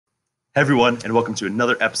Hey everyone, and welcome to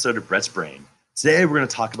another episode of Brett's Brain. Today we're going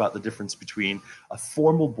to talk about the difference between a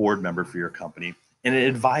formal board member for your company and an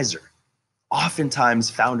advisor. Oftentimes,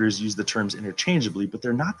 founders use the terms interchangeably, but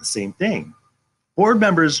they're not the same thing. Board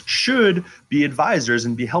members should be advisors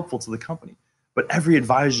and be helpful to the company, but every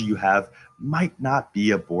advisor you have might not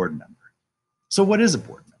be a board member. So what is a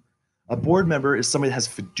board member? A board member is somebody that has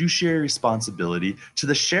fiduciary responsibility to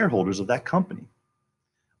the shareholders of that company.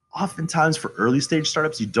 Oftentimes for early stage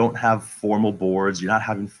startups, you don't have formal boards. You're not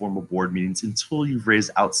having formal board meetings until you've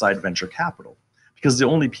raised outside venture capital, because the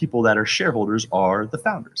only people that are shareholders are the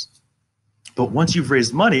founders. But once you've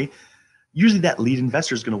raised money, usually that lead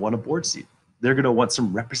investor is going to want a board seat. They're going to want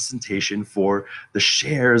some representation for the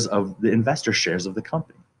shares of the investor shares of the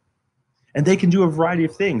company. And they can do a variety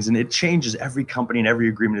of things, and it changes. Every company and every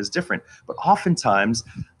agreement is different. But oftentimes,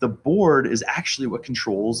 the board is actually what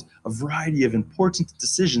controls a variety of important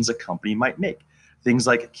decisions a company might make. Things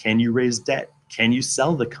like, can you raise debt? Can you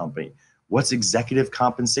sell the company? What's executive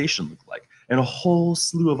compensation look like? And a whole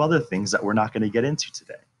slew of other things that we're not going to get into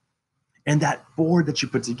today. And that board that you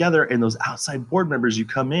put together and those outside board members you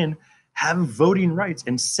come in have voting rights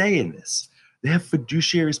and say in this. They have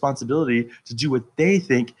fiduciary responsibility to do what they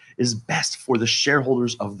think is best for the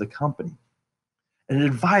shareholders of the company. And an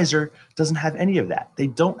advisor doesn't have any of that. They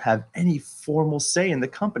don't have any formal say in the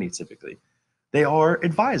company typically. They are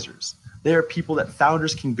advisors. They are people that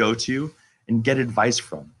founders can go to and get advice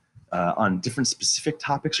from on different specific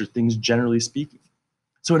topics or things generally speaking.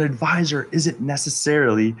 So an advisor isn't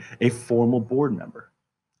necessarily a formal board member.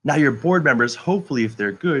 Now, your board members, hopefully, if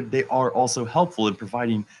they're good, they are also helpful in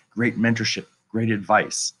providing great mentorship, great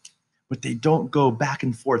advice, but they don't go back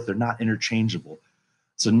and forth. They're not interchangeable.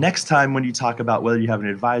 So next time when you talk about whether you have an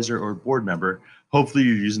advisor or a board member, hopefully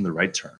you're using the right term.